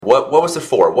What was it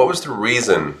for? What was the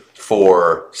reason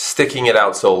for sticking it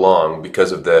out so long?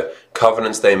 Because of the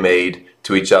covenants they made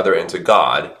to each other and to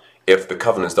God, if the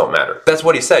covenants don't matter. That's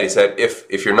what he said. He said,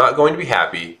 if you're not going to be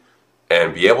happy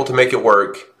and be able to make it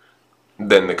work,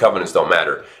 then the covenants don't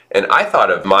matter. And I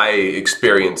thought of my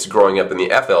experience growing up in the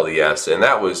FLDS, and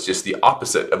that was just the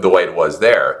opposite of the way it was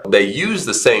there. They use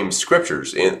the same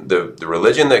scriptures. In the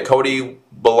religion that Cody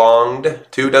belonged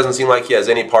to doesn't seem like he has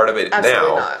any part of it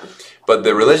now. Not. But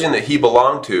the religion that he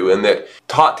belonged to and that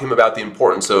taught him about the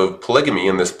importance of polygamy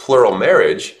and this plural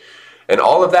marriage, and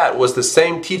all of that was the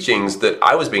same teachings that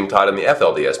I was being taught in the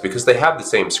FLDS, because they have the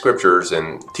same scriptures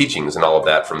and teachings and all of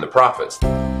that from the prophets.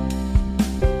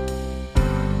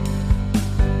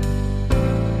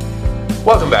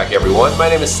 Welcome back, everyone. My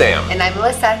name is Sam. And I'm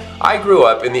Melissa. I grew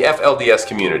up in the FLDS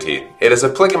community. It is a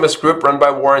polygamous group run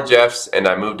by Warren Jeffs, and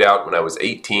I moved out when I was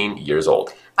 18 years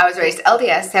old. I was raised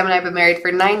LDS. Sam and I have been married for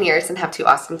 9 years and have 2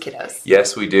 awesome kiddos.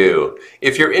 Yes, we do.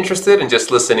 If you're interested in just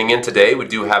listening in today, we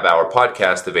do have our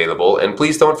podcast available, and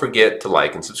please don't forget to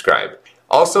like and subscribe.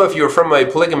 Also, if you are from a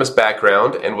polygamous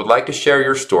background and would like to share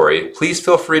your story, please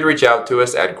feel free to reach out to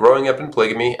us at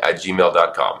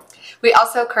growingupinpolygamy@gmail.com. We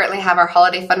also currently have our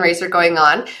holiday fundraiser going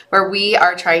on, where we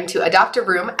are trying to adopt a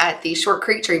room at the Short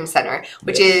Creek Dream Center,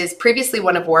 which is previously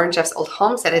one of Warren Jeff's old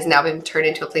homes that has now been turned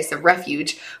into a place of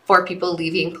refuge for people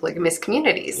leaving polygamous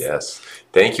communities. Yes.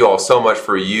 Thank you all so much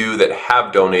for you that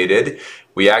have donated.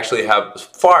 We actually have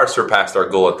far surpassed our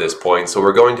goal at this point, so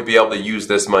we're going to be able to use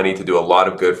this money to do a lot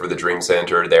of good for the Dream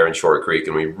Center there in Short Creek,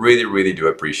 and we really, really do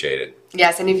appreciate it.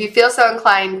 Yes, and if you feel so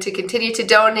inclined to continue to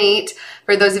donate,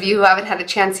 for those of you who haven't had a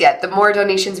chance yet, the more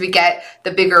donations we get,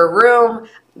 the bigger room,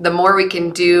 the more we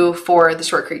can do for the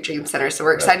Short Creek Dream Center. So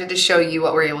we're excited to show you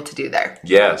what we're able to do there.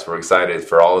 Yes, we're excited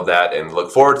for all of that and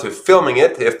look forward to filming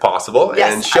it if possible,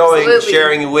 yes, and absolutely.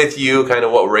 sharing with you kind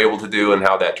of what we're able to do and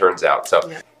how that turns out. So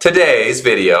today's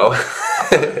video,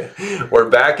 we're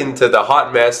back into the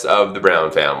hot mess of the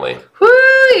Brown family. Whoo!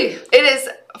 It is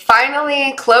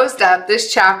finally closed up,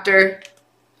 this chapter,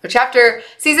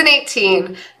 season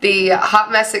 18, the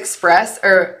Hot Mess Express,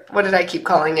 or what did I keep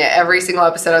calling it? Every single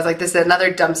episode I was like, this is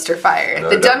another dumpster fire.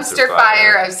 The dumpster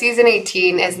fire of season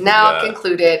 18 is now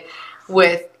concluded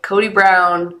with Cody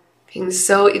Brown being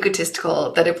so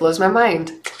egotistical that it blows my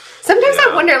mind. Sometimes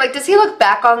I wonder, like, does he look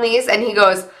back on these and he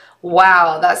goes,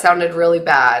 wow, that sounded really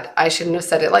bad. I shouldn't have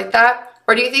said it like that?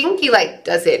 Or do you think he, like,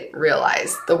 doesn't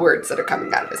realize the words that are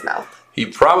coming out of his mouth? He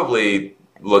probably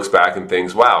looks back and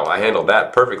thinks, wow, I handled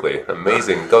that perfectly.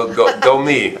 Amazing. Go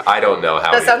me. I don't know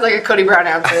how. That sounds like a Cody Brown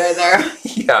answer right there.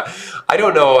 Yeah. I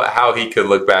don't know how he could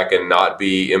look back and not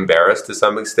be embarrassed to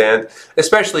some extent,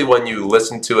 especially when you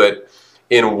listen to it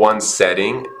in one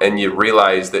setting and you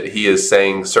realize that he is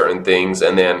saying certain things,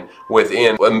 and then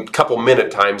within a couple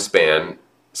minute time span,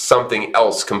 something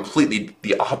else completely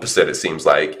the opposite, it seems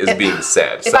like, is being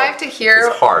said. If I have to hear,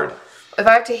 it's hard. If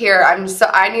I have to hear, I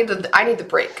need the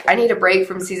break. I need a break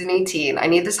from season 18. I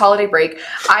need this holiday break.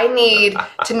 I need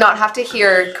to not have to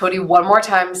hear Cody one more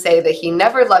time say that he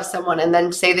never loved someone and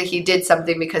then say that he did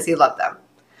something because he loved them.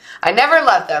 I never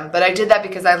loved them, but I did that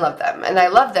because I love them. And I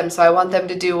love them, so I want them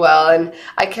to do well. And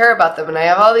I care about them. And I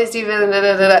have all these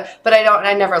but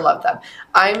I never loved them.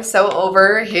 I'm so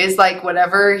over his, like,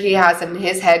 whatever he has in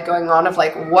his head going on of,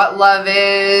 like, what love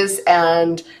is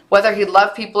and whether he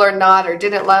loved people or not or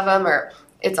didn't love them, or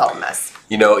it's all a mess.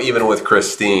 You know, even with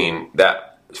Christine,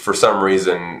 that for some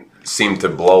reason seemed to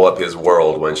blow up his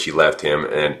world when she left him,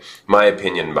 and my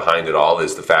opinion behind it all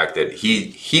is the fact that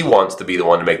he wants to be the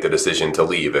one to make the decision to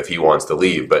leave if he wants to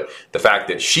leave, but the fact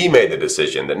that she made the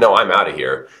decision that, no, I'm out of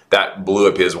here, that blew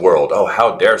up his world. Oh,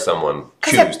 how dare someone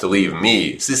choose to leave me?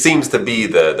 It seems to be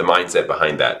the mindset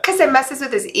behind that. Because it messes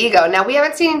with his ego. Now, we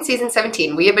haven't seen season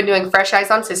 17. We have been doing Fresh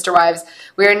Eyes on Sister Wives.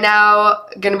 We are now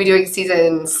going to be doing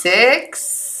season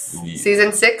 6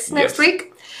 next week.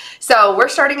 So we're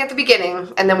starting at the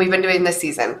beginning, and then we've been doing this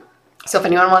season. So if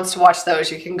anyone wants to watch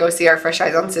those, you can go see our Fresh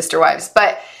Eyes on Sister Wives.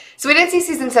 So we didn't see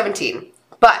season 17.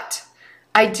 But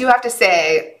I do have to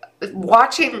say,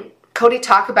 watching Cody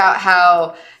talk about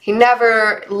how he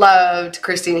never loved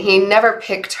Christine, he never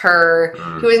picked her,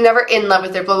 he was never in love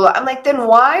with her, blah, blah, blah. I'm like, then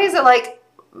why is it like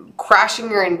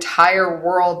crashing your entire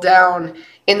world down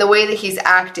in the way that he's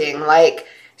acting? Like,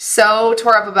 so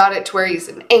tore up about it to where he's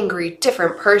an angry,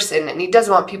 different person, and he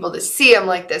doesn't want people to see him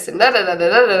like this, and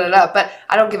da-da-da-da-da-da-da. But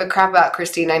I don't give a crap about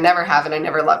Christine. I never have, and I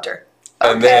never loved her.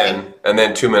 Okay. And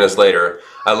then 2 minutes later,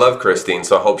 I love Christine,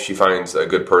 so I hope she finds a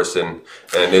good person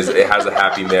and it has a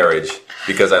happy marriage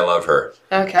because I love her.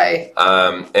 Okay.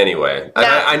 Anyway,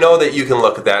 I know that you can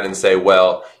look at that and say,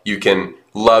 well, you can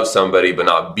love somebody but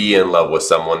not be in love with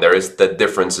someone. There is the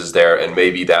differences there, and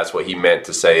maybe that's what he meant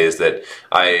to say, is that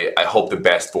I hope the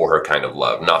best for her kind of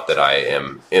love, not that I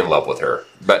am in love with her.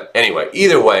 But anyway,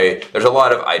 either way, there's a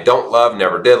lot of I don't love,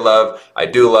 never did love, I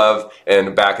do love,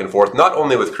 and back and forth, not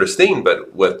only with Christine,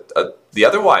 but with the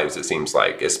other wives, it seems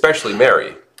like, especially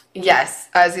Mary. Yes,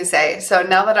 as you say. So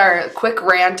now that our quick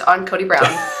rant on Cody Brown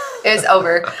is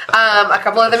over, a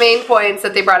couple of the main points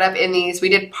that they brought up in these, we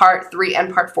did part 3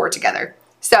 and part 4 together.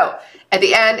 So at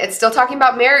the end, it's still talking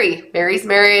about Mary's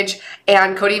marriage,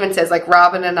 and Cody even says, like,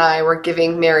 Robin and I were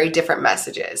giving Mary different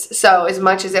messages. So as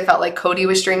much as it felt like Cody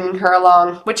was stringing her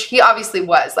along, which he obviously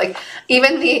was, like,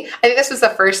 even I think this was the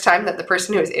first time that the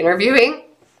person who was interviewing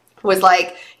was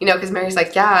like, you know, because Mary's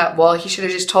like, yeah, well, he should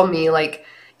have just told me, like,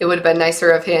 it would have been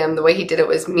nicer of him. The way he did it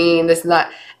was mean, this and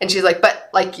that. And she's like, but,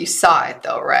 like, you saw it,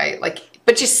 though, right? Like,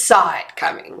 but you saw it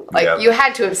coming. Like, you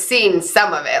had to have seen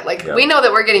some of it. Like, we know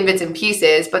that we're getting bits and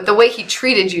pieces, but the way he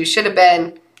treated you should have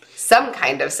been some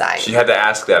kind of sign. She had to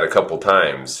ask that a couple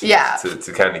times. Yeah.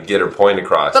 To kind of get her point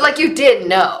across. But, like, you did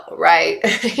know, right?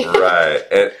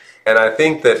 Right. And I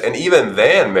think that, and even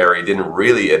then, Mary didn't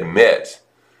really admit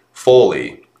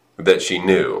fully that she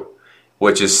knew,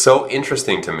 which is so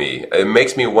interesting to me. It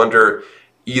makes me wonder,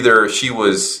 either she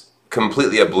was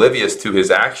completely oblivious to his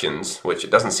actions, which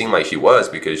it doesn't seem like she was,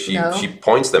 because she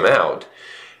points them out,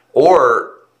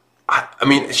 or I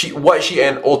mean, what she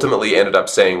ultimately ended up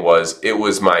saying was, it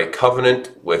was my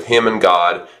covenant with him and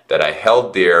God that I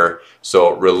held dear,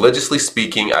 so religiously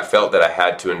speaking, I felt that I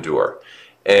had to endure.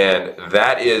 And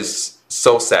that is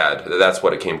so sad that that's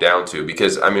what it came down to,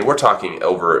 because, I mean, we're talking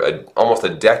over almost a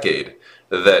decade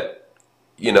that,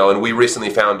 you know, and we recently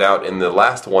found out in the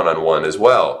last one-on-one as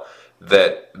well,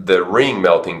 that the ring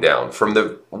melting down from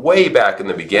the way back in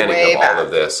the beginning of all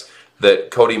of this, that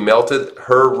Cody melted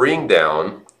her ring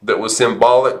down that was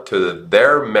symbolic to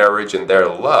their marriage and their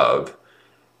love.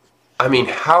 I mean,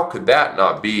 how could that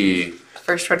not be...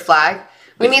 First red flag?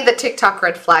 We need the TikTok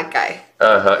red flag guy.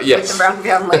 Yes. With the Brown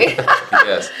family.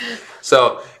 Yes.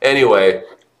 So, anyway,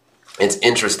 it's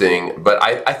interesting, but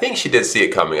I think she did see it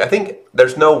coming. I think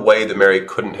there's no way that Mary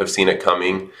couldn't have seen it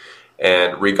coming.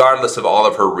 And regardless of all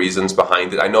of her reasons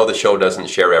behind it, I know the show doesn't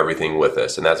share everything with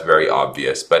us, and that's very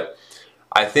obvious. But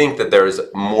I think that there's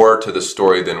more to the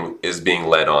story than is being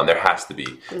led on. There has to be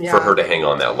for her to hang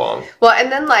on that long. Well,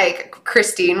 and then, like,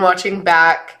 Christine watching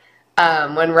back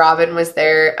when Robin was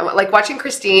there, like, watching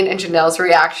Christine and Janelle's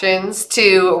reactions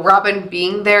to Robin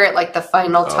being there at, like, the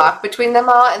final talk between them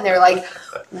all, and they're like,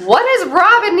 what is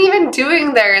Robin even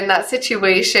doing there in that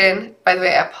situation? By the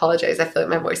way, I apologize. I feel like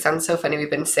my voice sounds so funny. We've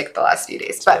been sick the last few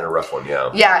days. It's been a rough one,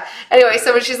 yeah. Yeah. Anyway,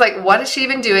 so when she's like, what is she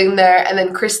even doing there? And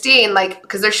then Christine, like,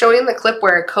 because they're showing the clip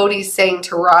where Cody's saying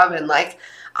to Robin, like,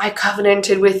 I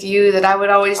covenanted with you that I would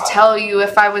always tell you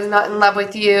if I was not in love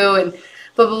with you, and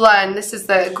blah, blah, blah. And this is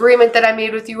the agreement that I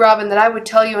made with you, Robin, that I would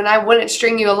tell you and I wouldn't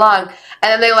string you along.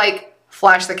 And then they, like,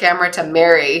 flash the camera to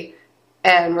Mary.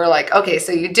 And we're like, okay,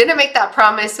 so you didn't make that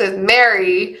promise with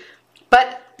Mary,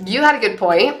 but you had a good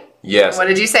point. Yes. What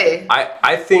did you say?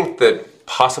 I think that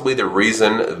possibly the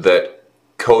reason that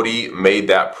Cody made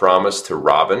that promise to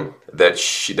Robin, that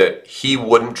he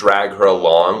wouldn't drag her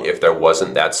along if there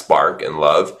wasn't that spark and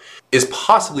love, is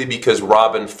possibly because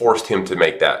Robin forced him to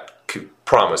make that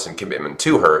promise and commitment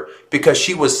to her, because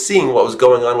she was seeing what was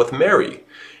going on with Mary.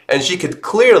 And she could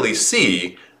clearly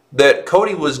see that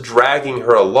Cody was dragging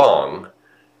her along,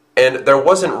 and there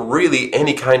wasn't really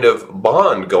any kind of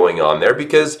bond going on there,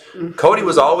 because Cody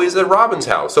was always at Robin's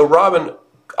house. So Robin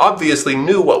obviously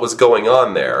knew what was going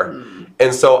on there.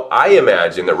 And so I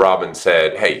imagine that Robin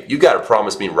said, hey, you got to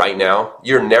promise me right now,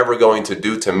 you're never going to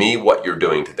do to me what you're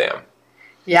doing to them.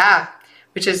 Yeah,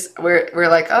 which is, we're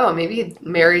like, oh, maybe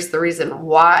Mary's the reason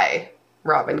why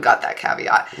Robin got that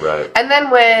caveat. Right. And then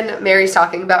when Mary's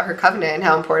talking about her covenant and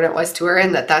how important it was to her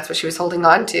and that's what she was holding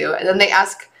on to, and then they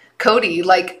ask Cody,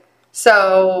 like,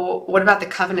 so what about the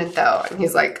covenant though? And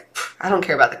he's like, I don't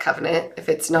care about the covenant if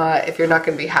you're not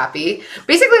going to be happy.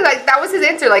 Basically, like, that was his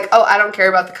answer. Like, oh, I don't care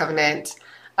about the covenant.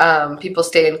 People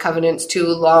stay in covenants too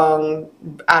long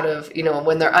out of, you know,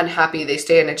 when they're unhappy, they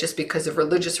stay in it just because of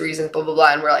religious reasons, blah, blah,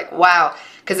 blah. And we're like, wow.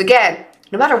 Because again,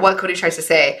 no matter what Cody tries to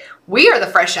say, we are the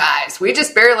fresh eyes. We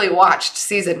just barely watched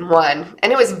season 1.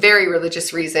 And it was very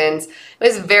religious reasons. It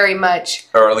was very much...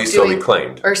 Or at least so he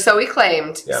claimed. Or so he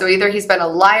claimed. Yeah. So either he's been a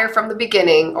liar from the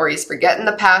beginning, or he's forgetting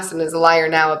the past and is a liar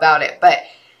now about it. But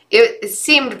it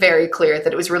seemed very clear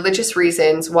that it was religious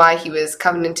reasons why he was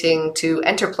covenanting to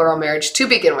enter plural marriage to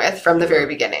begin with from the very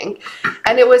beginning.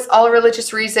 And it was all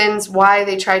religious reasons why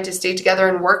they tried to stay together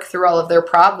and work through all of their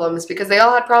problems, because they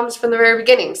all had problems from the very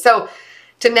beginning. So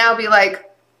to now be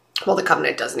like, well, the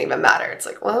covenant doesn't even matter. It's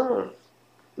like, well,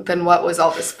 then what was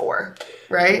all this for,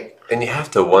 right? And you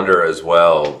have to wonder as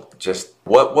well, just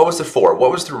what was it for?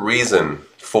 What was the reason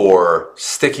for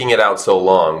sticking it out so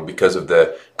long because of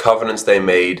the covenants they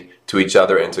made to each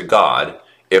other and to God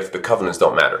if the covenants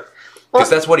don't matter? Because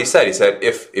that's what he said. He said,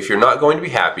 if you're not going to be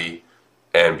happy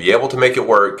and be able to make it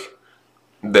work,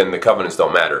 then the covenants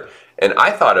don't matter. And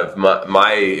I thought of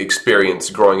my experience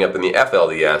growing up in the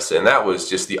FLDS, and that was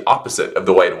just the opposite of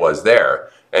the way it was there.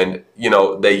 And,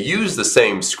 they use the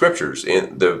same scriptures.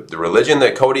 In the religion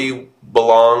that Cody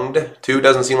belonged to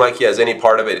doesn't seem like he has any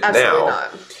part of it Absolutely now.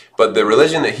 Not. But the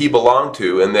religion that he belonged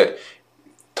to and that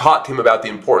taught him about the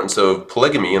importance of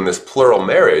polygamy and this plural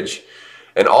marriage,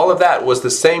 and all of that was the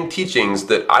same teachings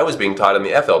that I was being taught in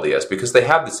the FLDS, because they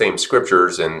have the same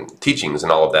scriptures and teachings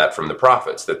and all of that from the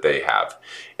prophets that they have.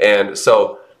 And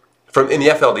so in the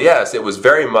FLDS, it was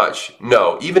very much,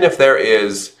 no, even if there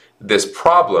is this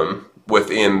problem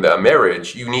within the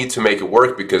marriage, you need to make it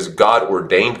work because God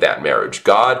ordained that marriage.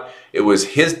 It was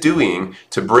his doing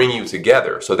to bring you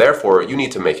together. So therefore, you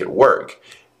need to make it work.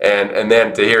 And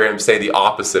then to hear him say the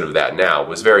opposite of that now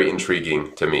was very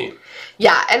intriguing to me.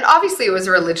 Yeah, and obviously it was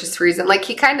a religious reason. Like,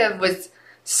 he kind of was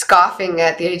scoffing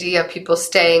at the idea of people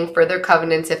staying for their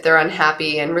covenants if they're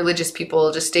unhappy, and religious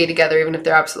people just stay together even if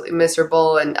they're absolutely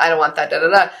miserable, and I don't want that,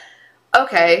 da-da-da.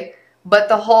 Okay,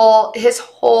 but his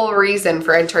whole reason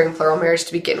for entering plural marriage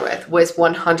to begin with was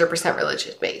 100%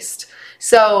 religious-based.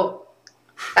 So,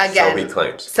 again...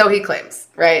 So he claims,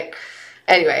 right?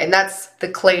 Anyway, and that's the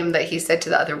claim that he said to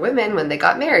the other women when they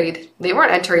got married. They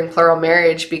weren't entering plural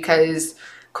marriage because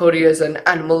Cody is an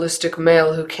animalistic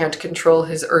male who can't control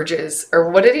his urges. Or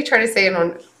what did he try to say in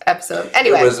one episode?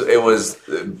 Anyway. It was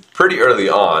pretty early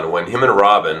on when him and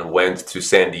Robin went to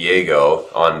San Diego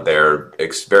on their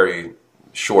very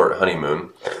short honeymoon.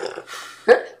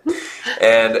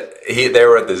 And they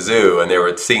were at the zoo and they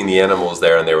were seeing the animals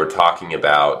there, and they were talking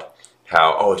about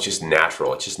how, it's just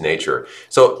natural, it's just nature.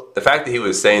 So the fact that he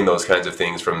was saying those kinds of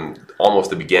things from almost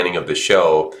the beginning of the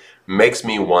show makes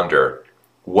me wonder,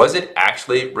 was it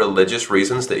actually religious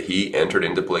reasons that he entered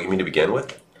into polygamy to begin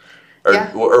with?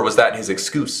 Or was that his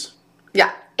excuse?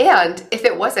 Yeah. And if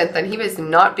it wasn't, then he was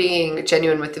not being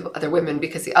genuine with the other women,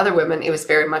 because the other women, it was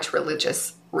very much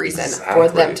religious reason for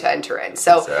them to enter in.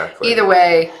 So either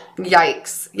way,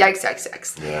 yikes.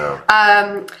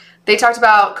 Yeah. They talked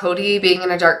about Cody being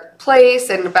in a dark place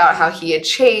and about how he had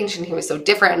changed and he was so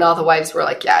different, and all the wives were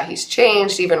like, yeah, he's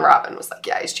changed. Even Robin was like,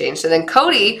 yeah, he's changed. And then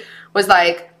Cody was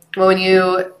like, well, when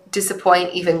you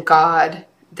disappoint even God,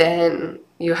 then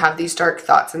you have these dark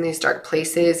thoughts and these dark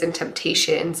places and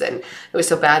temptations, and it was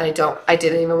so bad. I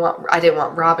didn't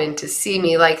want Robin to see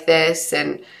me like this,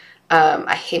 and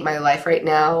I hate my life right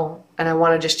now, and I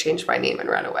want to just change my name and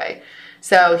run away.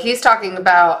 So he's talking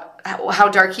about how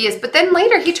dark he is, but then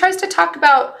later he tries to talk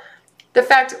about the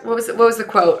fact, what was the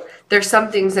quote? There's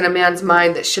some things in a man's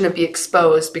mind that shouldn't be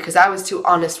exposed because I was too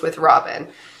honest with Robin,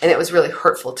 and it was really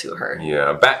hurtful to her.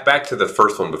 Yeah, back to the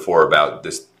first one before about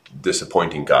this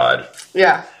disappointing God.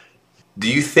 Yeah.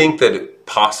 Do you think that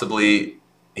possibly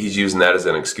he's using that as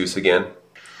an excuse again?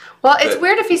 Well, it's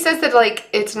weird if he says that, like,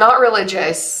 it's not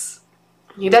religious.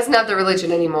 He doesn't have the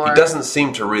religion anymore. He doesn't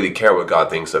seem to really care what God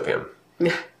thinks of him.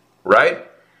 Yeah. Right?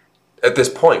 At this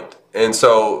point. And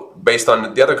so, based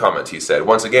on the other comments he said,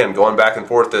 once again, going back and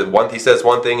forth, he says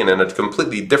one thing and then a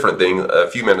completely different thing a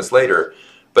few minutes later.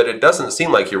 But it doesn't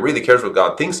seem like he really cares what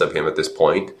God thinks of him at this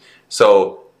point.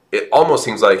 So, it almost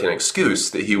seems like an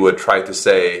excuse that he would try to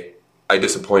say, I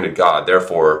disappointed God,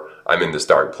 therefore I'm in this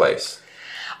dark place.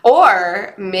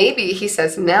 Or maybe he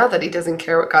says now that he doesn't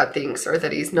care what God thinks, or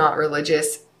that he's not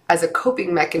religious, as a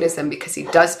coping mechanism, because he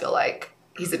does feel like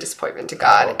he's a disappointment to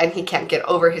God, and he can't get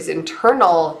over his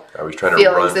internal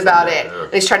feelings about it. Yeah.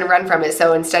 And he's trying to run from it.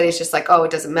 So instead he's just like, oh,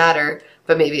 it doesn't matter.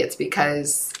 But maybe it's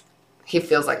because he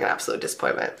feels like an absolute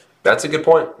disappointment. That's a good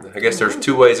point. I guess there's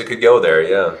two ways it could go there,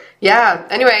 yeah. Yeah.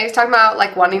 Anyway, he's talking about,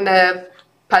 like, wanting to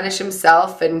punish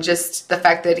himself, and just the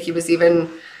fact that he was even,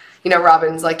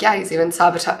 Robin's like, yeah, he's even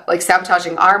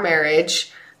sabotaging our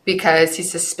marriage because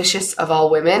he's suspicious of all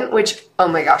women, which, oh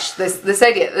my gosh, this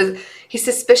idea, he's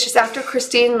suspicious. After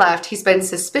Christine left, he's been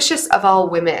suspicious of all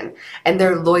women and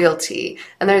their loyalty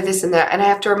and their this and that, and I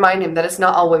have to remind him that it's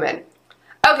not all women.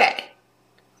 Okay,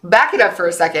 back it up for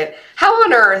a second. How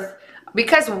on earth,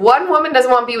 because one woman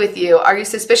doesn't want to be with you, are you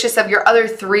suspicious of your other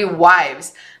 3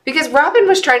 wives? Because Robin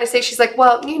was trying to say, she's like,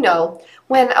 well,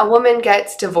 when a woman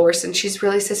gets divorced and she's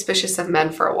really suspicious of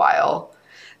men for a while,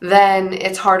 then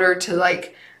it's harder to,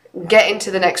 like, get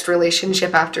into the next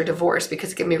relationship after divorce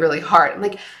because it can be really hard. I'm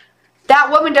like, that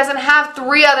woman doesn't have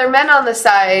 3 other men on the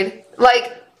side.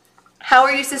 Like, how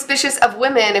are you suspicious of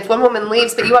women if one woman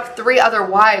leaves, but you have 3 other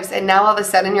wives, and now all of a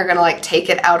sudden you're going to, like, take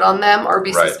it out on them or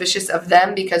be suspicious of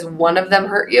them because one of them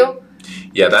hurt you?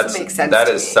 Yeah, that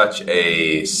is such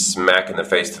a smack in the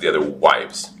face to the other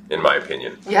wives, in my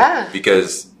opinion. Yeah.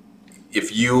 Because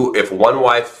if one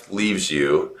wife leaves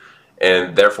you,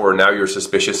 and therefore now you're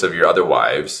suspicious of your other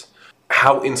wives,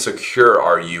 how insecure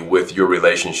are you with your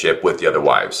relationship with the other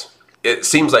wives? It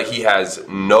seems like he has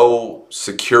no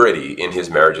security in his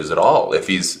marriages at all if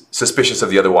he's suspicious of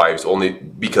the other wives only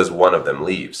because one of them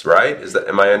leaves, right?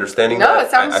 Am I understanding that? No, it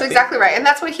sounds exactly right. And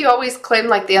that's why he always claimed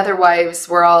like the other wives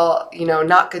were all,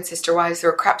 not good sister wives, they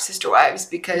were crap sister wives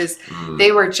because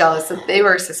they were jealous and they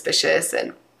were suspicious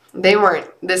and they weren't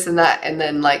this and that. And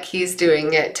then like he's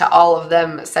doing it to all of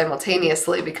them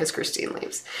simultaneously because Christine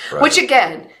leaves. Right. Which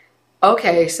again...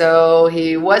 Okay, so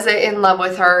he wasn't in love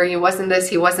with her, he wasn't this,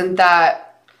 he wasn't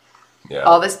that,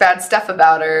 all this bad stuff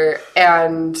about her,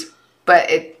 but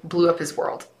it blew up his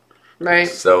world, right?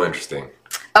 So interesting.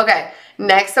 Okay,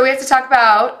 next that we have to talk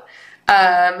about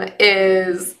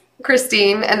is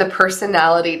Christine and the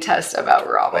personality test about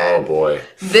Robin. Oh boy.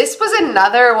 This was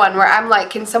another one where I'm like,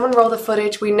 can someone roll the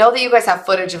footage? We know that you guys have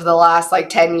footage of the last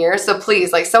 10 years, so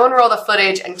please, someone roll the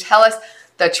footage and tell us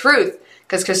the truth.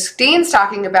 Because Christine's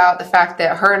talking about the fact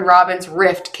that her and Robin's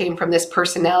rift came from this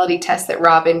personality test that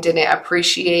Robin didn't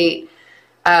appreciate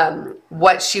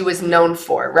what she was known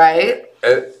for, right?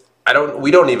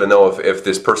 We don't even know if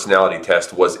this personality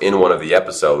test was in one of the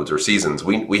episodes or seasons.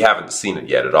 We haven't seen it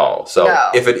yet at all. So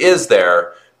if it is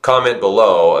there, comment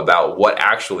below about what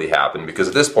actually happened. Because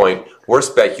at this point, we're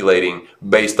speculating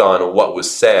based on what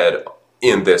was said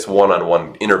in this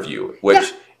one-on-one interview,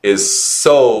 which... is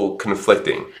so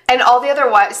conflicting. And all the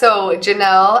other wives, so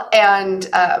Janelle and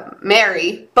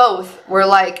Mary, both were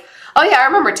like, oh yeah, I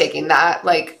remember taking that.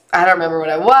 I don't remember what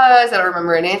I was. I don't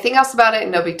remember anything else about it.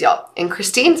 No big deal. In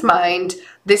Christine's mind,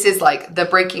 this is the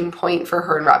breaking point for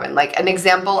her and Robin. An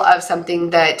example of something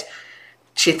that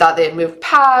she thought they had moved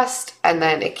past and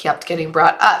then it kept getting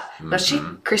brought up. Mm-hmm.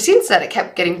 Now Christine said it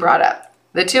kept getting brought up.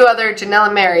 The 2 other, Janelle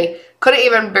and Mary, couldn't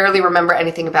even barely remember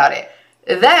anything about it.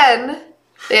 Then...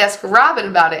 they ask Robin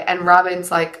about it, and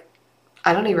Robin's like,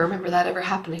 I don't even remember that ever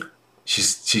happening. She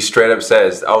straight up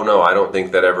says, oh no, I don't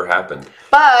think that ever happened.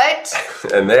 But...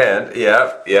 and then,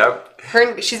 yep.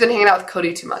 She's been hanging out with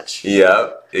Cody too much.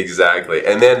 Yep, exactly.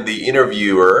 And then the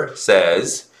interviewer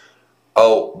says,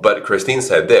 oh, but Christine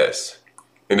said this.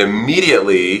 And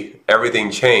immediately, everything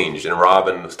changed, and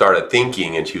Robin started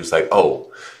thinking, and she was like,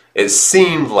 oh, it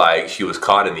seemed like she was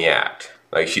caught in the act.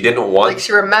 She didn't want...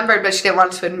 she remembered, but she didn't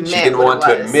want to admit She didn't want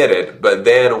to admit it, but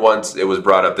then once it was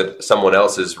brought up that someone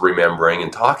else is remembering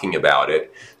and talking about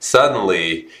it,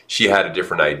 suddenly she had a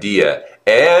different idea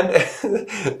and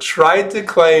tried to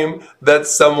claim that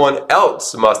someone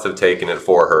else must have taken it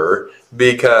for her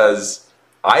because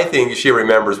I think she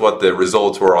remembers what the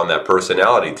results were on that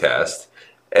personality test.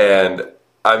 And...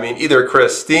 either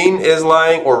Christine is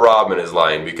lying or Robin is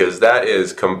lying because that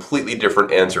is completely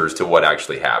different answers to what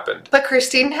actually happened. But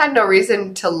Christine had no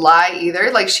reason to lie either.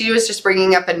 She was just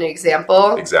bringing up an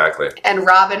example. Exactly. And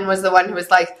Robin was the one who was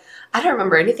like, I don't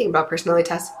remember anything about personality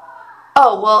tests.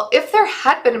 Oh, well, if there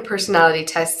had been a personality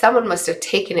test, someone must have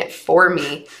taken it for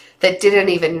me that didn't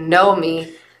even know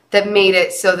me, that made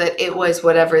it so that it was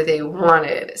whatever they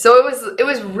wanted. So it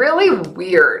was really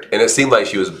weird. And it seemed like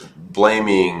she was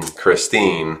blaming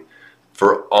Christine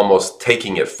for almost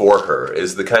taking it for her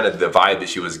is the kind of the vibe that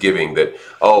she was giving that,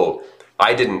 oh,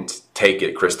 I didn't take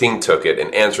it, Christine took it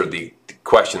and answered the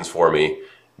questions for me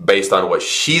based on what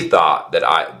she thought that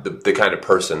the kind of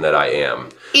person that I am.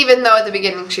 Even though at the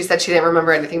beginning she said she didn't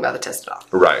remember anything about the test at all.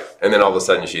 Right. And then all of a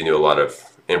sudden she knew a lot of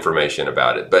information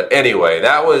about it. But anyway,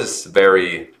 that was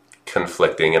very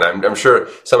conflicting, and I'm sure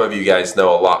some of you guys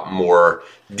know a lot more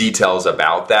details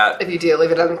about that. If you do,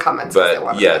 leave it in the comments.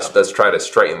 But yes, let's try to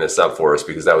straighten this up for us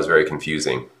because that was very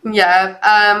confusing.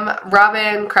 Yeah,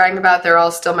 Robin crying about they're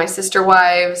all still my sister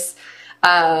wives.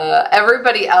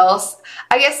 Everybody else,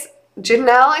 I guess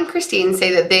Janelle and Christine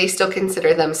say that they still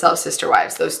consider themselves sister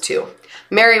wives, those 2.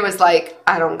 Mary was like,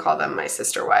 I don't call them my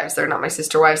sister wives. They're not my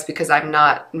sister wives because I'm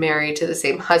not married to the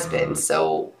same husband,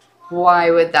 so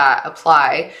why would that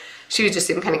apply? She just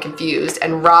seemed kind of confused,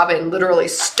 and Robin literally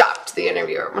stopped the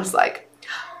interviewer and was like,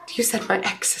 you said my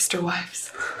ex-sister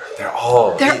wives. They're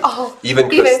all. Even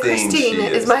Christine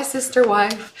is my sister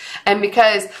wife. And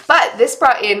but this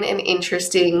brought in an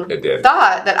interesting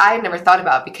thought that I had never thought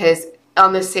about because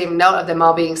on the same note of them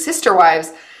all being sister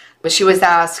wives, but she was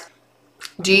asked,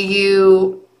 do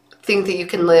you think that you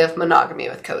can live monogamy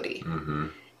with Cody? Mm-hmm.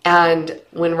 And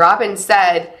when Robin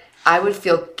said, I would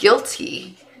feel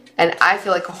guilty and I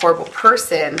feel like a horrible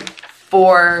person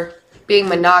for being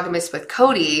monogamous with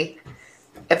Cody,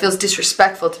 it feels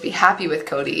disrespectful to be happy with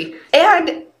Cody.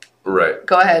 And right.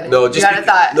 Go ahead. No, just you had a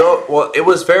thought. No, well, it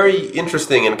was very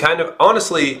interesting and kind of,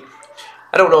 honestly,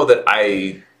 I don't know that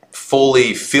I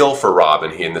fully feel for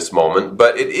Robin here in this moment,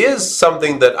 but it is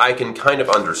something that I can kind of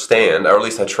understand, or at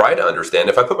least I try to understand.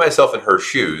 If I put myself in her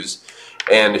shoes,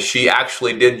 and she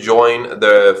actually did join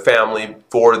the family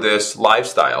for this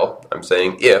lifestyle, I'm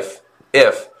saying if,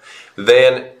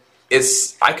 then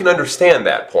I can understand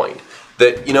that point.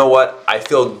 That, you know what, I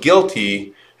feel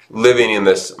guilty living in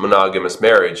this monogamous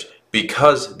marriage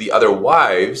because the other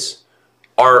wives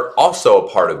are also a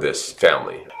part of this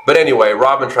family. But anyway,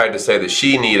 Robin tried to say that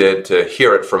she needed to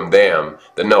hear it from them,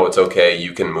 that no, it's okay,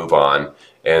 you can move on,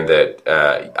 and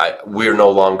that we're no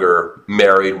longer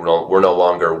married, we're no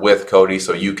longer with Cody,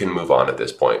 so you can move on at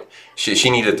this point. She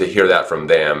needed to hear that from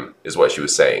them, is what she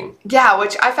was saying. Yeah,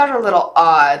 which I found a little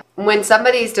odd. When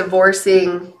somebody's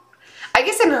divorcing, I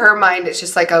guess in her mind, it's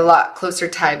just like a lot closer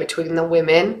tie between the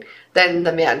women than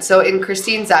the man. So in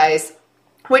Christine's eyes,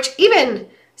 which even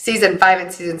season 5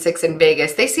 and season 6 in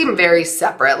Vegas, they seem very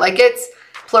separate. Like, it's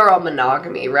plural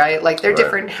monogamy, right? Like, they're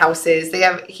different houses.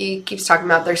 He keeps talking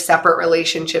about their separate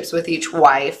relationships with each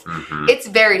wife. Mm-hmm. It's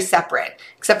very separate,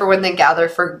 except for when they gather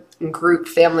for group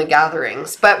family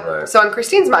gatherings. But so in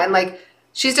Christine's mind, like,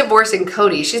 she's divorcing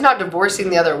Cody. She's not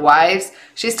divorcing the other wives.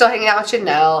 She's still hanging out with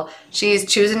Janelle.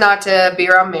 She's choosing not to be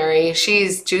around Mary.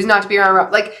 She's choosing not to be around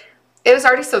Rob. Like, it was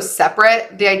already so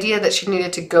separate. The idea that she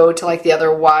needed to go to, like, the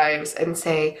other wives and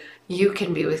say, you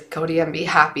can be with Cody and be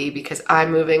happy because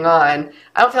I'm moving on.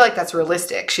 I don't feel like that's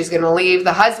realistic. She's going to leave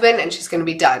the husband and she's going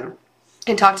to be done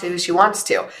and talk to who she wants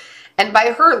to. And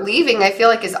by her leaving, I feel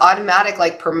like is automatic,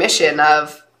 like, permission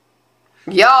of,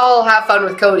 y'all have fun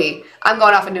with Cody. I'm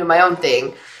going off and doing my own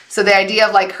thing. So the idea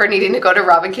of, like, her needing to go to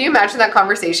Robin, can you imagine that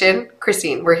conversation?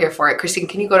 Christine, we're here for it. Christine,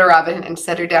 can you go to Robin and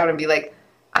set her down and be like,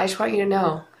 I just want you to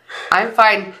know, I'm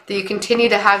fine that you continue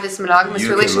to have this monogamous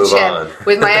relationship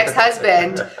with my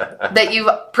ex-husband that you've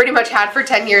pretty much had for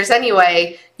 10 years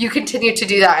anyway. You continue to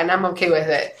do that, and I'm okay with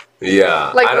it.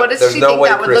 Yeah. Like, what does she think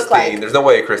that would look like? There's no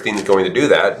way Christine's going to do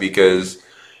that because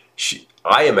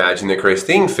I imagine that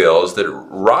Christine feels that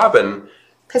Robin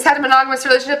has had a monogamous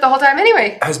relationship the whole time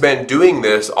anyway. Has been doing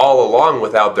this all along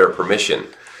without their permission.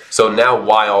 So now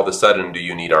why all of a sudden do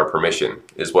you need our permission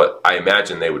is what I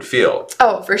imagine they would feel.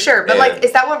 Oh, for sure. But, like,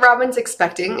 is that what Robin's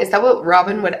expecting? Is that what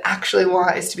Robin would actually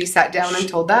want, is to be sat down and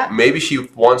told that? Maybe she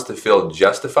wants to feel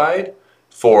justified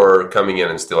for coming in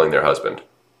and stealing their husband.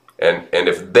 And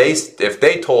if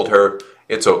they told her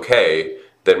it's okay,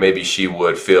 then maybe she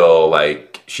would feel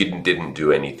like she didn't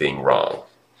do anything wrong.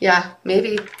 Yeah,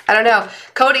 maybe. I don't know.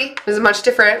 Cody was much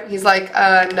different. He's like,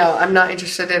 no, I'm not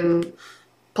interested in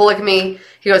polygamy.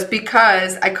 He goes,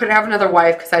 because I couldn't have another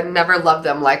wife because I'd never loved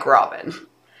them like Robin.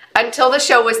 Until the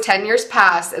show was 10 years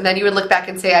past, and then you would look back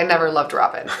and say, I never loved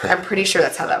Robin. I'm pretty sure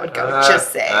that's how that would go.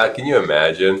 Just say. Can you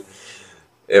imagine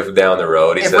if down the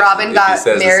road he says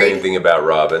married, the same thing about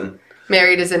Robin?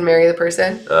 Married as in marry the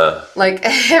person? Like,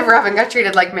 if Robin got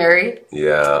treated like Mary?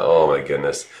 Yeah, oh my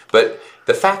goodness. But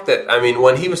the fact that, I mean,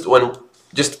 when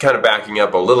just kind of backing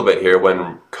up a little bit here,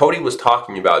 when Cody was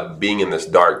talking about being in this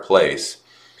dark place,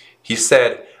 he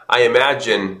said, I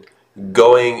imagine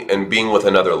going and being with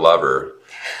another lover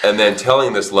and then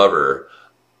telling this lover,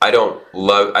 I don't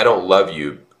love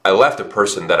you. I left a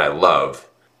person that I love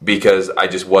because I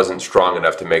just wasn't strong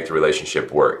enough to make the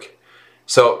relationship work.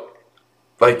 So,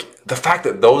 like, the fact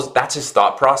that that's his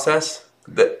thought process,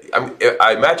 that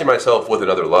I imagine myself with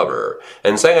another lover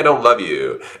and saying I don't love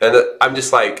you, and I'm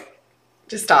just like,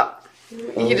 just stop.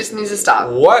 He just needs to stop.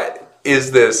 What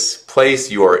is this place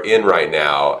you are in right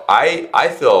now? I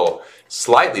feel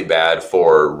slightly bad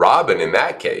for Robin in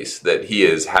that case, that he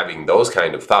is having those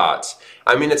kind of thoughts.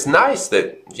 I mean, it's nice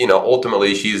that,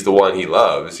 ultimately she's the one he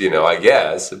loves, I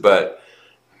guess, but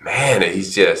man,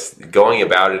 he's just going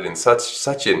about it in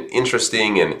such an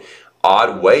interesting and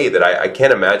odd way that I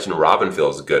can't imagine Robin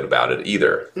feels good about it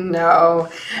either. No.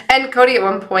 And Cody at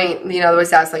one point,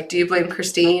 was asked, like, do you blame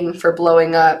Christine for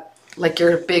blowing up, like,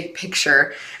 your big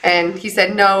picture? And he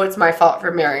said, no, it's my fault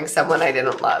for marrying someone I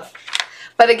didn't love.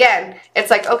 But again, it's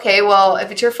like, okay, well,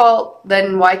 if it's your fault,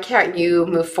 then why can't you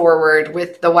move forward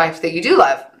with the wife that you do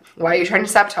love? Why are you trying to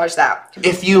sabotage that?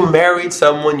 If you married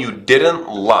someone you didn't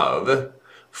love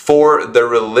for the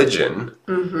religion,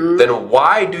 then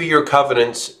why do your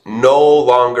covenants no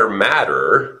longer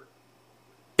matter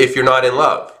if you're not in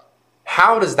love?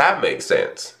 How does that make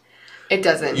sense? It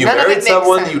doesn't. You married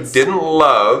someone you didn't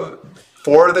love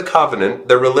for the covenant,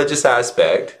 the religious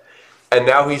aspect, and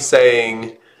now he's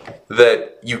saying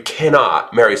that you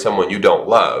cannot marry someone you don't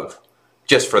love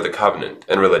just for the covenant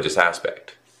and religious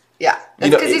aspect. Yeah,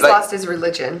 that's because he's lost his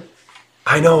religion.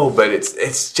 I know, but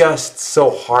it's just so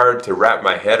hard to wrap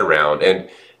my head around. And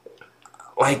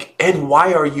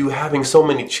why are you having so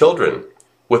many children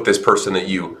with this person that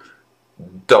you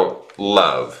don't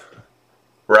love?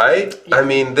 Right? Yeah. I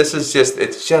mean,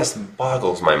 it just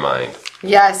boggles my mind.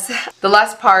 Yes. The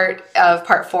last part of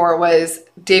part 4 was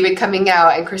David coming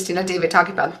out and Christina and David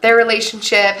talking about their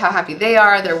relationship, how happy they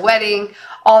are, their wedding,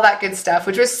 all that good stuff,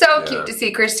 which was so cute to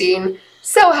see Christine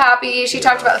so happy. She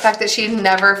talked about the fact that she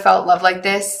never felt love like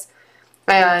this.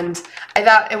 And I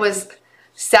thought it was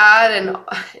sad, and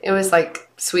it was like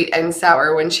sweet and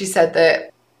sour when she said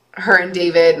that her and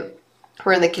David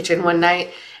were in the kitchen one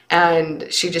night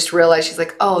and she just realized, she's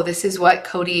like, oh, this is what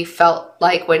Cody felt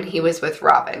like when he was with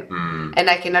Robin. And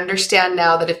I can understand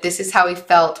now that if this is how he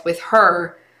felt with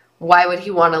her, why would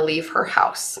he want to leave her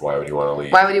house? Why would he want to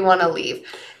leave? Why would he want to leave?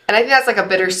 And I think that's like a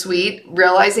bittersweet,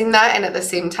 realizing that, and at the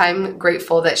same time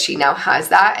grateful that she now has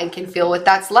that and can feel what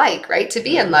that's like, right? To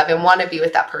be in love and want to be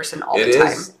with that person all the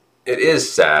time. It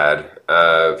is sad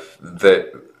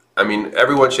that, I mean,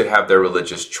 everyone should have their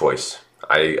religious choice.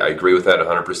 I agree with that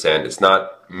 100%. It's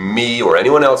not me or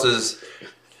anyone else's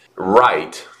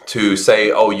right to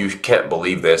say, oh, you can't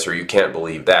believe this or you can't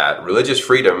believe that. Religious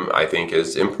freedom, I think,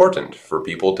 is important for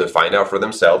people to find out for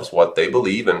themselves what they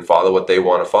believe and follow what they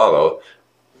want to follow,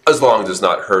 as long as it's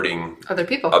not hurting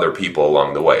other people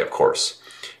along the way, of course.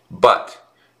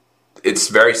 But it's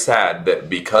very sad that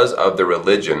because of the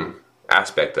religion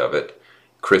aspect of it,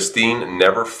 Christine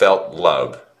never felt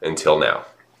love until now.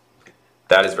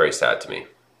 That is very sad to me.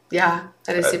 Yeah,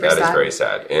 that is super sad. That is very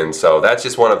sad. And so that's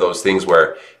just one of those things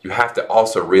where you have to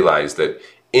also realize that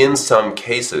in some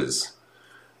cases,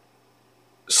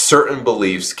 certain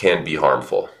beliefs can be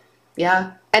harmful.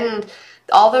 Yeah, and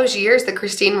all those years that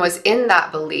Christine was in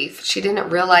that belief, she didn't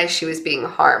realize she was being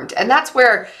harmed. And that's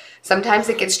where sometimes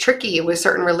it gets tricky with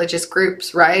certain religious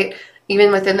groups, right?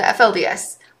 Even within the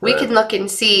FLDS. We can look and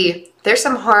see there's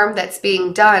some harm that's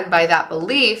being done by that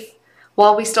belief.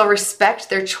 While we still respect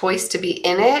their choice to be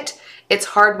in it, it's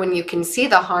hard when you can see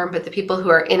the harm, but the people who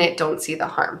are in it don't see the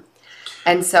harm.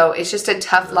 And so it's just a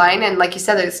tough line. And like you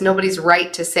said, it's nobody's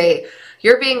right to say,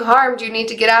 you're being harmed, you need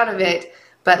to get out of it.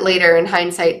 But later in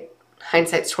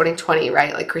hindsight's 2020,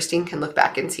 right? Like Christine can look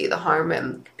back and see the harm,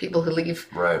 and people who leave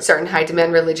certain high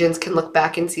demand religions can look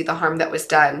back and see the harm that was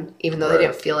done, even though they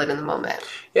didn't feel it in the moment.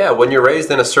 Yeah, when you're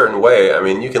raised in a certain way, I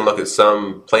mean, you can look at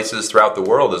some places throughout the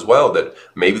world as well that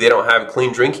maybe they don't have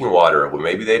clean drinking water, or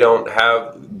maybe they don't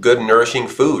have good nourishing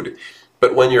food.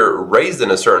 But when you're raised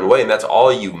in a certain way and that's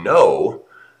all you know,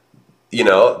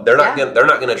 they're not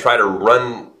going to try to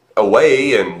run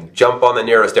away and jump on the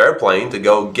nearest airplane to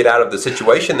go get out of the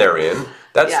situation they're in.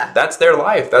 That's their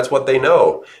life. That's what they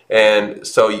know. And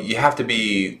so you have to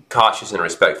be cautious and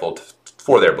respectful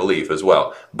for their belief as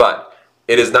well. But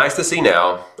it is nice to see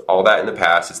now, all that in the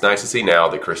past, it's nice to see now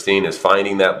that Christine is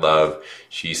finding that love.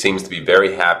 She seems to be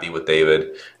very happy with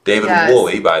David. David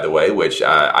Woolley, by the way, which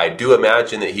I do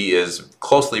imagine that he is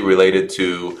closely related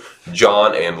to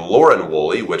John and Lauren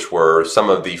Woolley, which were some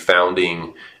of the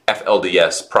founding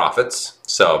FLDS prophets.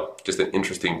 So just an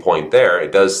interesting point there.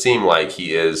 It does seem like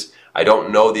he is, I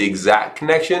don't know the exact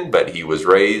connection, but he was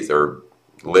raised or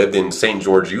lived in St.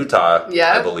 George, Utah,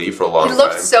 I believe, for a long time. He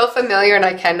looked so familiar, and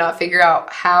I cannot figure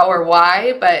out how or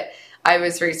why, but I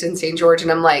was raised in St. George,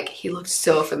 and I'm like, he looks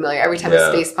so familiar. Every time his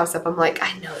face pops up, I'm like,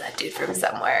 I know that dude from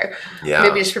somewhere. Yeah.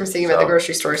 Maybe just from seeing him at the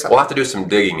grocery store or something. We'll have to do some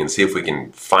digging and see if we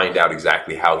can find out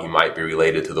exactly how he might be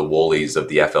related to the Woolies of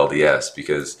the FLDS,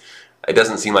 because it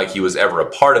doesn't seem like he was ever a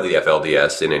part of the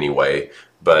FLDS in any way,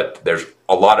 but there's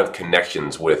a lot of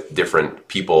connections with different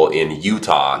people in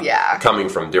Utah coming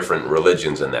from different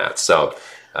religions and that. So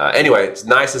anyway, it's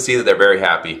nice to see that they're very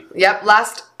happy. Yep.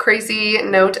 Last crazy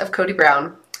note of Cody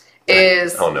Brown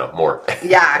is... Oh no, more.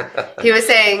 He was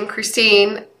saying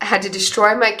Christine had to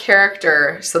destroy my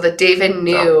character so that David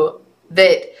knew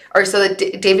that, or so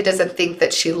that David doesn't think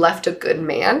that she left a good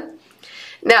man.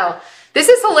 Now, this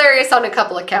is hilarious on a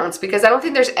couple accounts, because I don't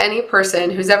think there's any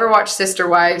person who's ever watched Sister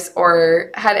Wives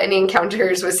or had any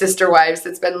encounters with Sister Wives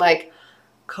that's been like,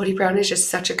 Cody Brown is just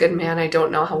such a good man, I don't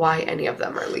know why any of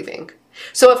them are leaving.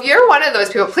 So if you're one of those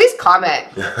people, please comment,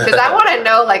 because I want to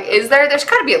know, like, there's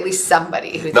got to be at least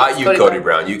somebody who Not you, Cody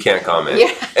Brown. You can't comment.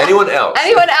 Anyone else.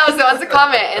 Anyone else that wants to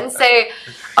comment and say,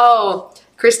 oh,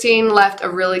 Christine left a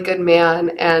really good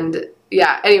man, and...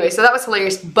 Yeah, anyway, so that was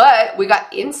hilarious, but we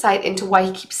got insight into why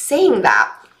he keeps saying that,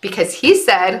 because he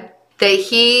said that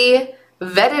he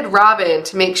vetted Robin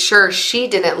to make sure she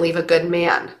didn't leave a good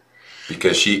man.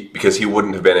 Because he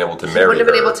wouldn't have been able to marry her. He wouldn't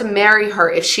have been able to marry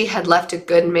her if she had left a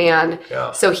good man.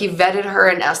 Yeah. So he vetted her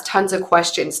and asked tons of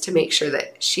questions to make sure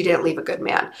that she didn't leave a good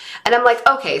man. And I'm like,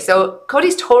 okay, so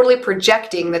Cody's totally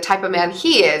projecting the type of man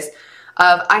he is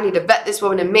of, I need to vet this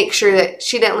woman and make sure that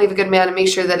she didn't leave a good man and make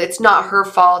sure that it's not her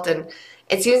fault. And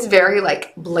it seems very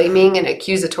like blaming and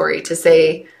accusatory to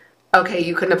say, okay,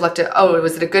 you couldn't have left it. Oh,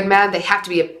 was it a good man? They have to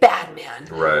be a bad man.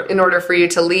 Right. In order for you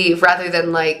to leave, rather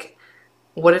than like,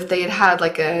 what if they had had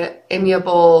like a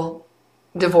amiable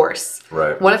divorce?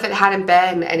 Right. What if it hadn't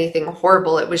been anything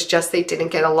horrible? It was just they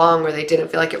didn't get along or they didn't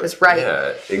feel like it was right.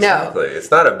 Yeah, exactly. No.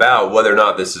 It's not about whether or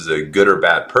not this is a good or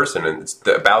bad person. It's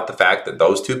about the fact that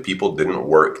those two people didn't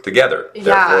work together.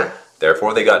 Yeah.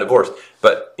 Therefore, they got divorced.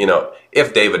 But,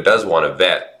 if David does want to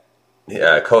vet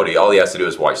Cody, all he has to do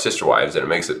is watch Sister Wives, and it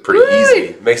makes it pretty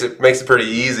easy. Makes it pretty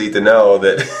easy to know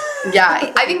that.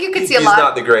 Yeah, I think you could see a lot. He's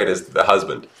not the greatest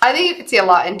husband. I think you could see a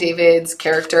lot in David's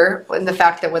character, in the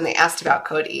fact that when they asked about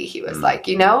Cody, he was like,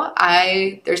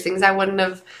 there's things I wouldn't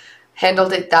have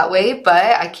handled it that way, but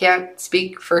I can't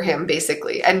speak for him,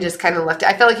 basically, and just kind of left it.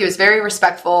 I felt like he was very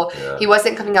respectful. Yeah. He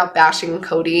wasn't coming out bashing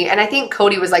Cody, and I think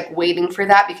Cody was like waiting for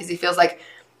that because he feels like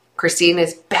Christine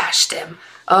has bashed him.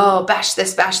 Oh, bash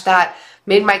this, bash that.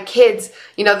 Made my kids,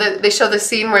 they show the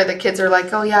scene where the kids are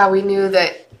like, oh yeah, we knew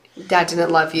that Dad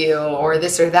didn't love you or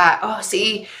this or that. Oh,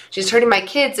 see, she's turning my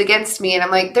kids against me. And I'm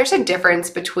like, there's a difference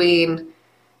between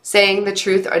saying the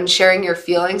truth and sharing your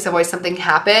feelings of why something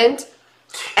happened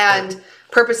and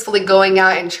purposefully going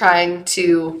out and trying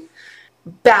to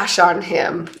bash on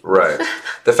him. Right.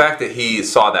 The fact that he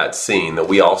saw that scene that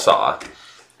we all saw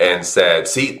and said,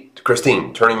 see,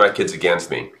 Christine, turning my kids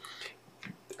against me.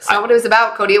 It's not what it was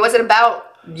about, Cody. It wasn't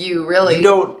about you, really.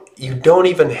 You don't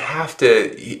even have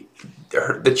to.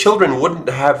 The children wouldn't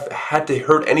have had to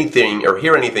hear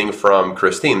anything from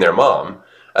Christine, their mom,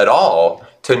 at all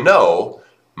to know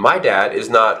my dad is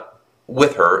not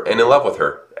with her and in love with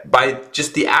her by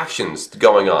just the actions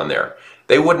going on there.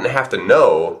 They wouldn't have to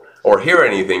know or hear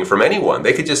anything from anyone.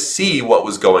 They could just see what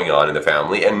was going on in the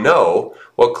family and know,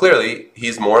 well, clearly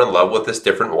he's more in love with this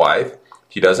different wife.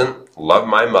 He doesn't love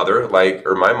my mother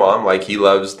or my mom like he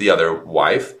loves the other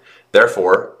wife.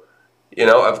 Therefore,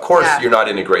 of course you're not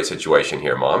in a great situation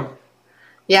here, Mom.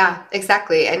 Yeah,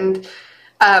 exactly. And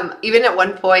even at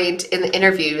one point in the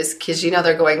interviews, because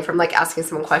they're going from like asking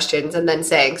someone questions and then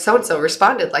saying, so-and-so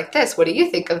responded like this. What do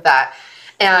you think of that?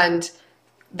 And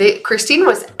Christine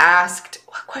was asked,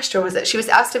 what question was it? She was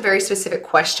asked a very specific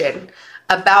question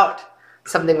about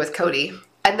something with Cody.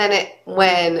 And then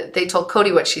when they told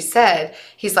Cody what she said,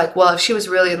 he's like, well, if she was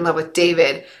really in love with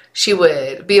David, she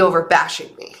would be over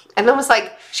bashing me. And I was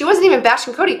like, she wasn't even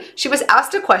bashing Cody. She was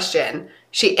asked a question.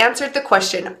 She answered the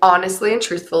question honestly and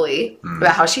truthfully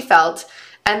about how she felt.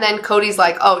 And then Cody's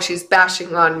like, oh, she's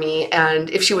bashing on me. And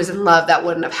if she was in love, that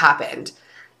wouldn't have happened.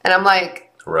 And I'm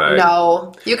like, right.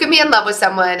 No, you can be in love with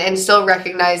someone and still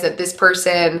recognize that this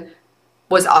person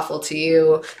was awful to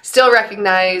you. Still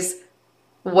recognize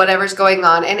whatever's going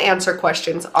on and answer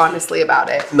questions honestly about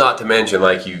it. Not to mention,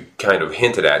 like you kind of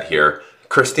hinted at here,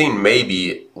 Christine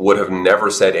maybe would have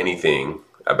never said anything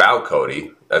about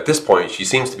Cody. At this point, she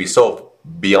seems to be so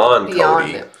beyond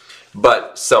Cody. It.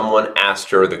 But someone asked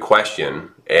her the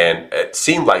question, and it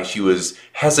seemed like she was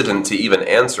hesitant to even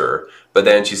answer. But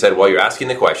then she said, well, you're asking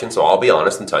the question, so I'll be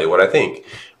honest and tell you what I think.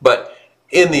 But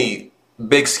in the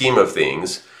big scheme of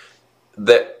things,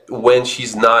 that when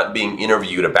she's not being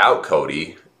interviewed about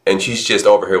Cody and she's just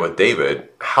over here with David,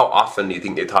 how often do you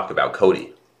think they talk about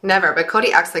Cody? Never, but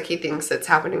Cody acts like he thinks it's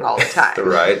happening all the time.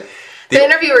 Right. The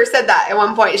interviewer said that at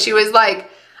one point. She was like,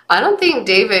 I don't think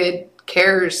David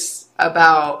cares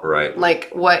about like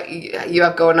what you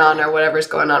have going on or whatever's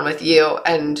going on with you.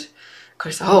 And of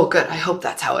course, oh, good. I hope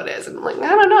that's how it is. And I'm like, I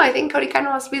don't know. I think Cody kind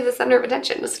of wants to be the center of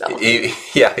attention still.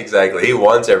 Yeah, exactly. He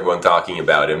wants everyone talking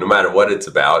about him, no matter what it's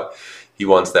about. He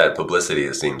wants that publicity,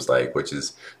 it seems like, which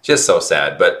is just so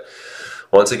sad. But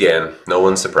once again, no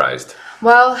one's surprised.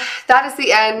 Well, that is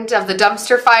the end of the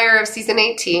dumpster fire of season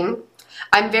 18.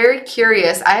 I'm very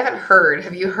curious. I haven't heard.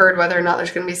 Have you heard whether or not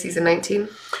there's going to be season 19?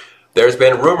 There's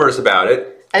been rumors about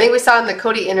it. I think we saw in the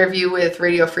Cody interview with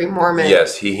Radio Free Mormon.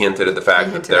 Yes, he hinted at the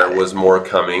fact that there was more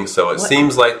coming. So it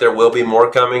seems like there will be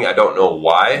more coming. I don't know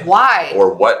why. Why?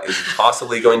 Or what is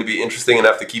possibly going to be interesting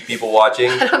enough to keep people watching.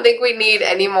 I don't think we need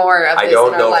any more of this I don't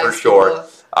in our know lives, for sure. people.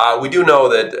 We do know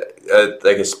that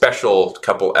like a special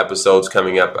couple episodes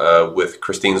coming up with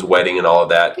Christine's wedding and all of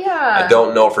that. Yeah. I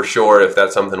don't know for sure if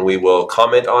that's something we will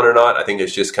comment on or not. I think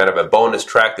it's just kind of a bonus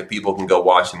track that people can go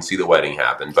watch and see the wedding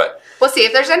happen. But we'll see.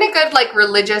 If there's any good like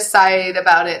religious side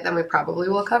about it, then we probably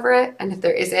will cover it. And if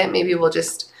there isn't, maybe we'll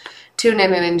just tune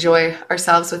in and enjoy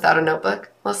ourselves without a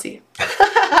notebook. We'll see.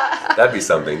 That'd be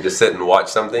something. Just sit and watch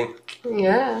something.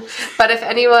 Yeah. But if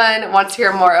anyone wants to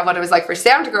hear more of what it was like for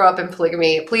Sam to grow up in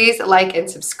polygamy, please like and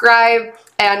subscribe.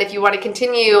 And if you want to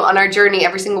continue on our journey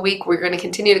every single week, we're going to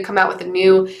continue to come out with a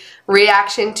new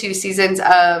reaction to seasons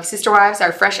of Sister Wives,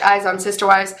 our fresh eyes on Sister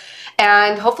Wives,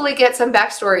 and hopefully get some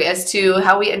backstory as to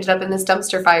how we ended up in this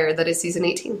dumpster fire that is season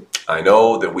 18. I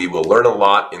know that we will learn a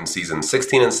lot in season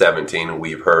 16 and 17.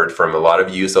 We've heard from a lot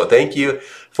of you, so thank you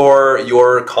for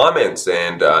your comments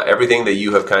and everything that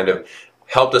you have kind of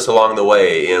helped us along the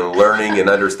way in learning and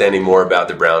understanding more about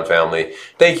the Brown family.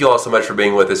 Thank you all so much for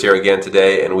being with us here again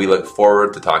today, and we look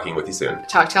forward to talking with you soon.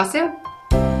 Talk to y'all soon.